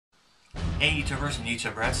Hey YouTubers and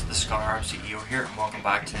YouTuberettes, this is ConorArmCEO here, and welcome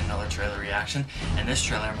back to another trailer reaction. And this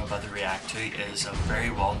trailer I'm about to react to is a very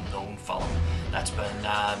well known film that's been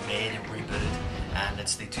made and rebooted, and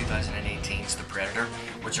it's the 2018's The Predator,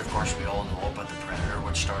 which of course we all know about The Predator,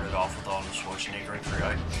 which started off with Arnold Schwarzenegger and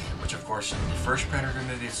throughout, which of course in the first Predator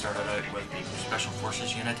movie it started out with the Special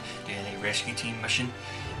Forces unit doing a rescue team mission,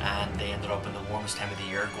 and they ended up in the warmest time of the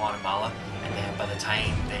year, Guatemala, and then by the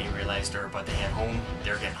time they realised they're about to head home,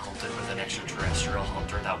 they're getting hunted with an extraterrestrial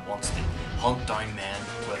hunter that wants to hunt down men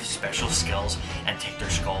with special skills and take their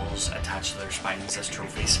skulls attached to their spines as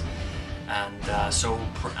trophies. And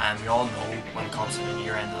we all know when it comes to the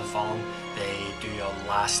near end of the film, they do a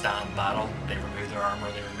last stand battle. They remove their armour,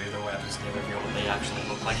 they remove their weapons, they reveal what they actually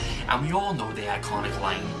look like. And we all know the iconic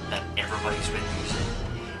line that everybody's been using.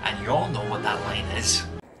 And you all know what that line is.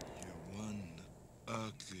 You one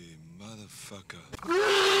ugly motherfucker.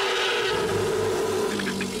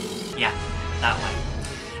 Yeah, that line.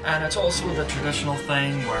 And it's also the traditional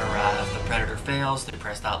thing where if the Predator fails, they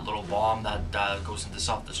press that little bomb that goes into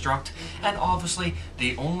self-destruct. And obviously,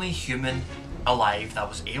 the only human alive that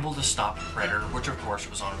was able to stop Predator, which of course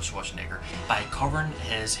was Arnold Schwarzenegger, by covering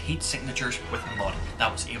his heat signatures with mud,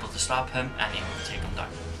 that was able to stop him and able to take him down.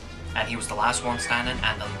 And he was the last one standing,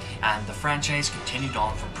 and the franchise continued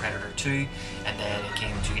on from Predator 2, and then it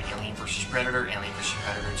came to Alien vs Predator, Alien vs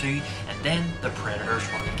Predator 2, and then the Predators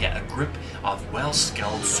were to get a group of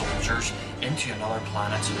well-skilled soldiers into another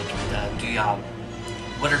planet so they could do a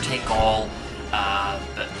winner-take-all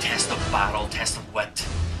test of battle, test of wit,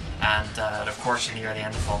 and of course near the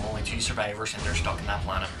end of the film only 2 survivors and they're stuck in that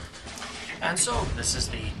planet. And so this is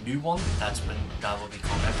the new one that will be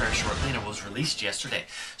coming out very shortly, and it was released yesterday.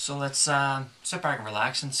 So let's sit back and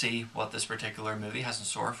relax and see what this particular movie has in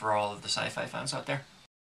store for all of the sci-fi fans out there.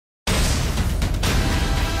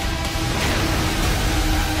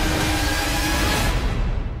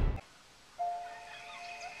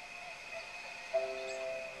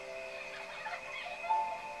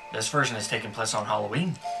 This version is taking place on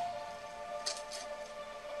Halloween.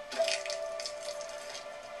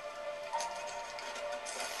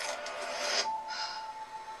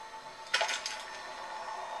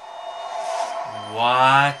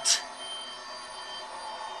 What?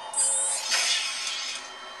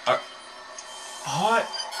 What?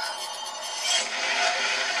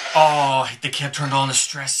 Oh, the kid turned on the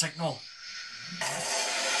stress signal.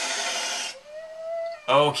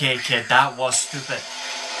 Okay, kid, that was stupid.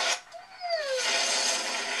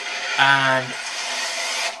 And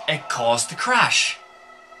it caused the crash.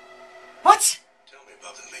 What? Tell me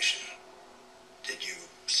about the mission. Did you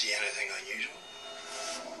see anything unusual?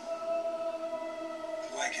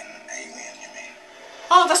 Like an alien, you mean?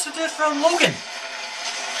 Oh, that's the dude from Logan.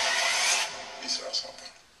 You saw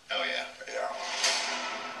something? Oh, yeah. Yeah.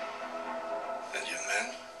 And your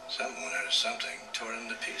men? Someone or something tore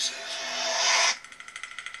into pieces.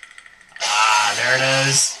 Ah, there it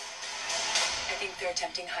is. I think they're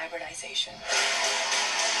attempting hybridization.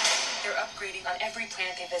 They're upgrading on every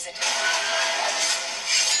planet they visit.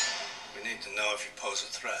 We need to know if you pose a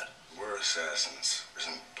threat. We're assassins.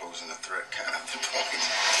 Isn't posing a threat kind of the point?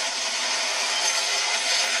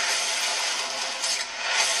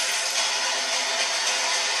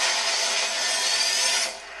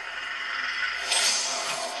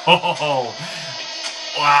 Oh,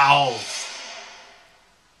 wow.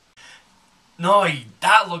 No,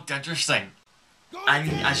 that looked interesting. I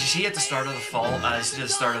mean, as you see at the start of the film, as you see at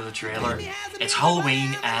the start of the trailer, it's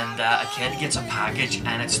Halloween and a kid gets a package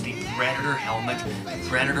and it's the Predator helmet, the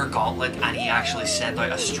Predator gauntlet, and he actually sent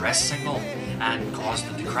out a stress signal and caused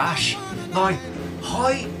it to crash. Now,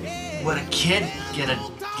 how would a kid get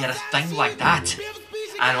a thing like that?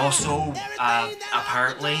 And also,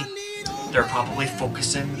 apparently, they're probably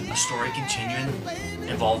focusing a story continuing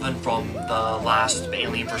involving from the last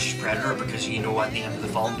Alien vs Predator, because you know at the end of the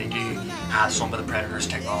film they do have some of the Predator's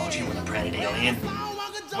technology when the Predator alien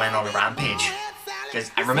went on a rampage.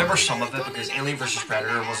 Because I remember some of it, because Alien vs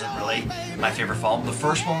Predator wasn't really my favourite film. The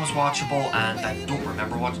first one was watchable and I don't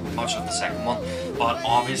remember much of the second one, but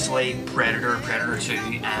obviously Predator, Predator 2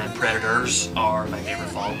 and Predators are my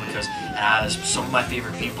favourite film because it has some of my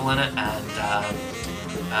favourite people in it, and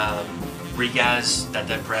Regaz that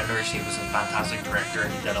did Predators, he was a fantastic director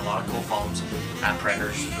and he did a lot of cool films, and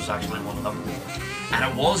Predators was actually one of them. And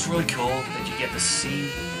it was really cool that you get to see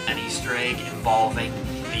an Easter egg involving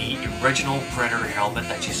the original Predator helmet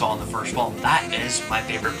that you saw in the first film. That is my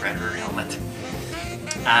favourite Predator helmet.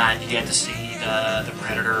 And you get to see the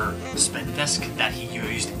Predator spin disc that he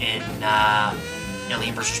used in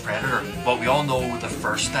Alien vs Predator. But we all know the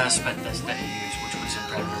first spin disc that he used, which was in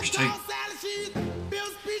Predators 2.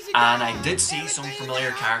 And I did see some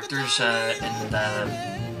familiar characters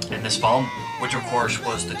in this film, which of course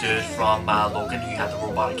was the dude from Logan who had the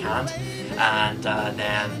robotic hand, and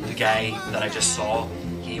then the guy that I just saw,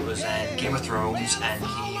 he was in Game of Thrones, and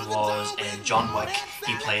he was in John Wick.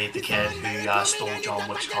 He played the kid who stole John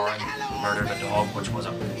Wick's car and murdered a dog, which was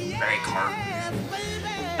a very car move.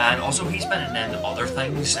 And also he's been in other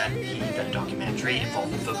things, and he did a documentary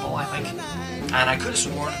involving football, I think. And I could have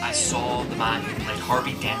sworn I saw the man who played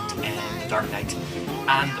Harvey Dent in The Dark Knight,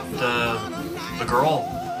 and the girl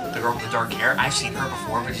with the dark hair. I've seen her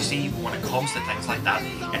before, but you see, when it comes to things like that,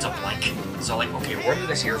 it's a blank. So like, okay, where did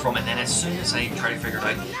this hear from? And then as soon as I try to figure it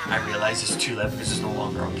out, I realise it's too late because it's no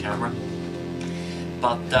longer on camera.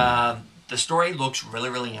 But the story looks really,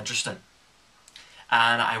 really interesting,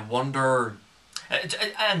 and I wonder.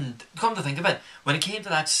 And come to think of it, when it came to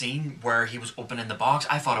that scene where he was opening the box,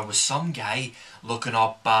 I thought it was some guy looking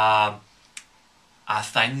up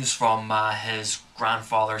things from his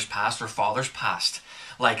grandfather's past or father's past.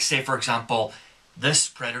 Like, say for example, this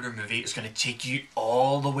Predator movie is going to take you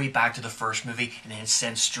all the way back to the first movie and then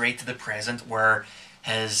send straight to the present, where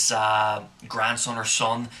his grandson or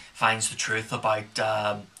son finds the truth about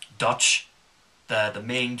Dutch, the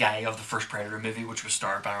main guy of the first Predator movie, which was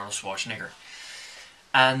starred by Arnold Schwarzenegger.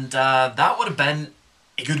 And that would have been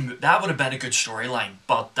a good storyline.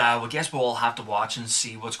 But I guess we'll all have to watch and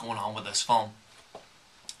see what's going on with this film.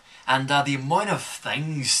 And the amount of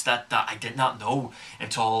things that I did not know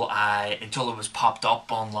until it was popped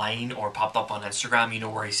up online or popped up on Instagram. You know,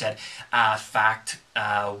 where he said fact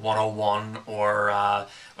 101 or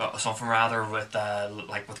something rather with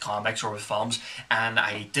like with comics or with films. And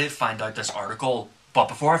I did find out this article. But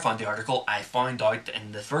before I found the article, I found out that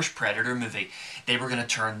in the first Predator movie, they were going to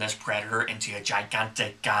turn this Predator into a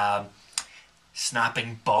gigantic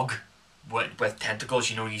snapping bug with tentacles.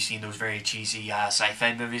 You know, you've seen those very cheesy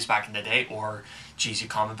sci-fi movies back in the day, or cheesy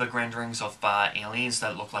comic book renderings of aliens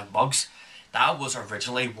that look like bugs. That was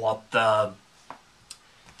originally what the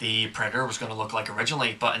Predator was going to look like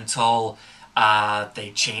originally, but until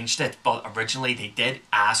they changed it. But originally they did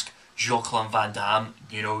ask Jean-Claude Van Damme,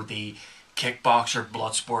 you know, the kickboxer,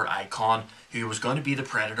 bloodsport icon, who was going to be the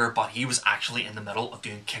Predator, but he was actually in the middle of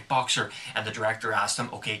doing kickboxer, and the director asked him,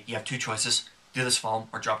 okay, you have two choices, do this film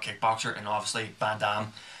or drop kickboxer, and obviously Van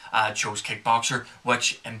Damme chose kickboxer,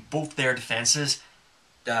 which in both their defenses,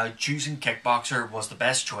 choosing kickboxer was the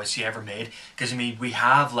best choice he ever made, because I mean, we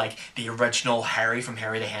have like the original Harry from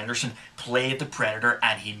Harry the Henderson played the Predator,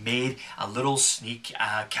 and he made a little sneak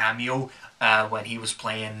cameo when he was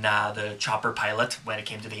playing the chopper pilot when it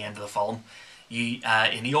came to the end of the film.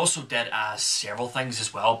 And he also did several things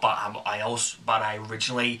as well, but I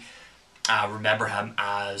originally remember him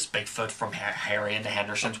as Bigfoot from Harry and the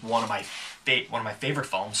Hendersons, one of my favorite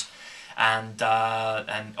films, and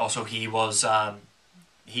also he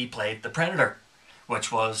played the Predator,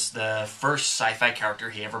 which was the first sci-fi character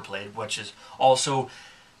he ever played, which is also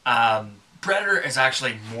Predator is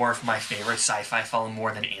actually more of my favourite sci-fi film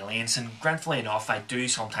more than Aliens, and gratefully enough I do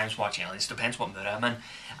sometimes watch Aliens, depends what mood I'm in.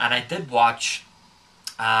 And I did watch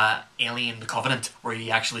Alien the Covenant, where you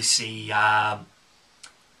actually see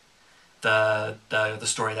the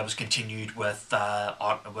story that was continued with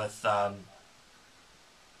I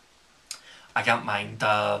can't mind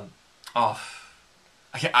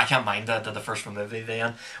I can't mind the first movie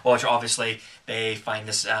then, which obviously they find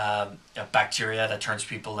this bacteria that turns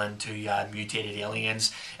people into mutated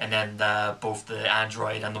aliens, and then both the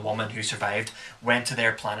android and the woman who survived went to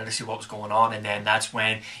their planet to see what was going on, and then that's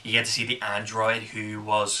when you get to see the android who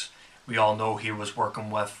was, we all know he was working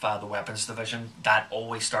with the weapons division. That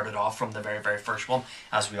always started off from the very, very first one,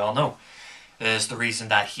 as we all know, is the reason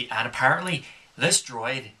that and apparently this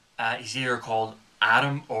droid is either called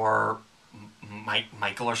Adam or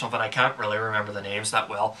Michael or something. I can't really remember the names that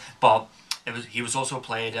well, but he was also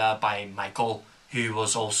played by Michael, who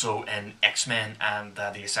was also in X-Men and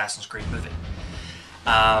the Assassin's Creed movie.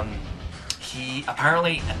 He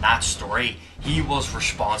apparently in that story he was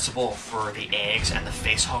responsible for the eggs and the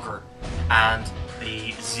facehugger and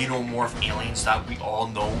the xenomorph aliens that we all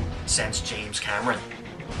know since James Cameron.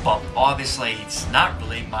 But obviously it's not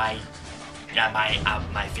really my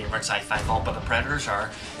favourite sci-fi film, but the Predators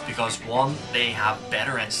are, because one, they have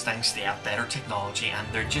better instincts, they have better technology, and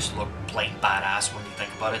they just look plain badass when you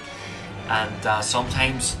think about it. And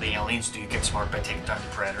sometimes the aliens do get smart by taking down the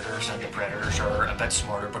Predators, and the Predators are a bit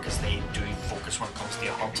smarter because they do focus when it comes to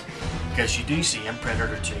a hunt. Because you do see in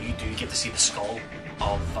Predator 2, you do get to see the skull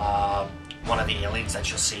of one of the aliens that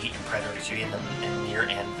you'll see in Predator 2 in the near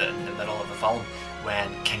end, in the middle of the film,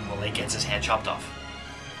 when King Willie gets his head chopped off.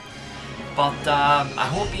 But I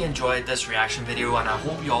hope you enjoyed this reaction video, and I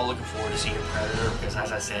hope you all looking forward to seeing Predator, because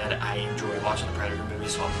as I said, I enjoy watching the Predator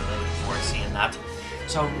movies, so I'm really looking forward to seeing that.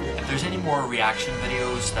 So if there's any more reaction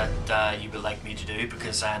videos that you would like me to do,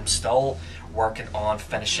 because I'm still working on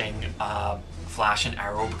finishing Flash and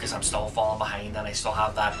Arrow, because I'm still falling behind, and I still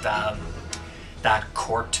have that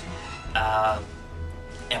court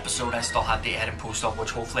episode I still have to edit and post up,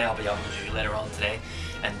 which hopefully I'll be able to do later on today.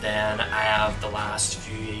 And then I have the last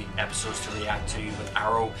few episodes to react to with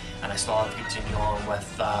Arrow, and I still have to continue on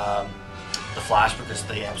with the Flash, because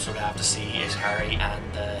the episode I have to see is Harry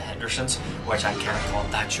and the Hendersons, which I kind of call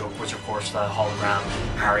that joke, which of course the hologram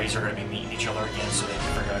Harrys are going to be meeting each other again, so they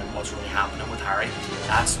can figure out what's really happening with Harry.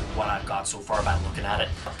 That's what I've got so far by looking at it.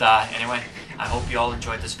 But anyway, I hope you all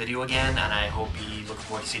enjoyed this video again, and I hope you looking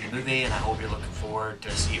forward to see the movie, and I hope you're looking forward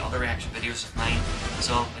to see other reaction videos of mine.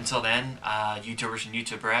 So until then, YouTubers and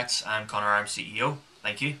YouTuberettes, I'm ConorArmCEO.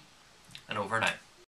 Thank you, and over and out.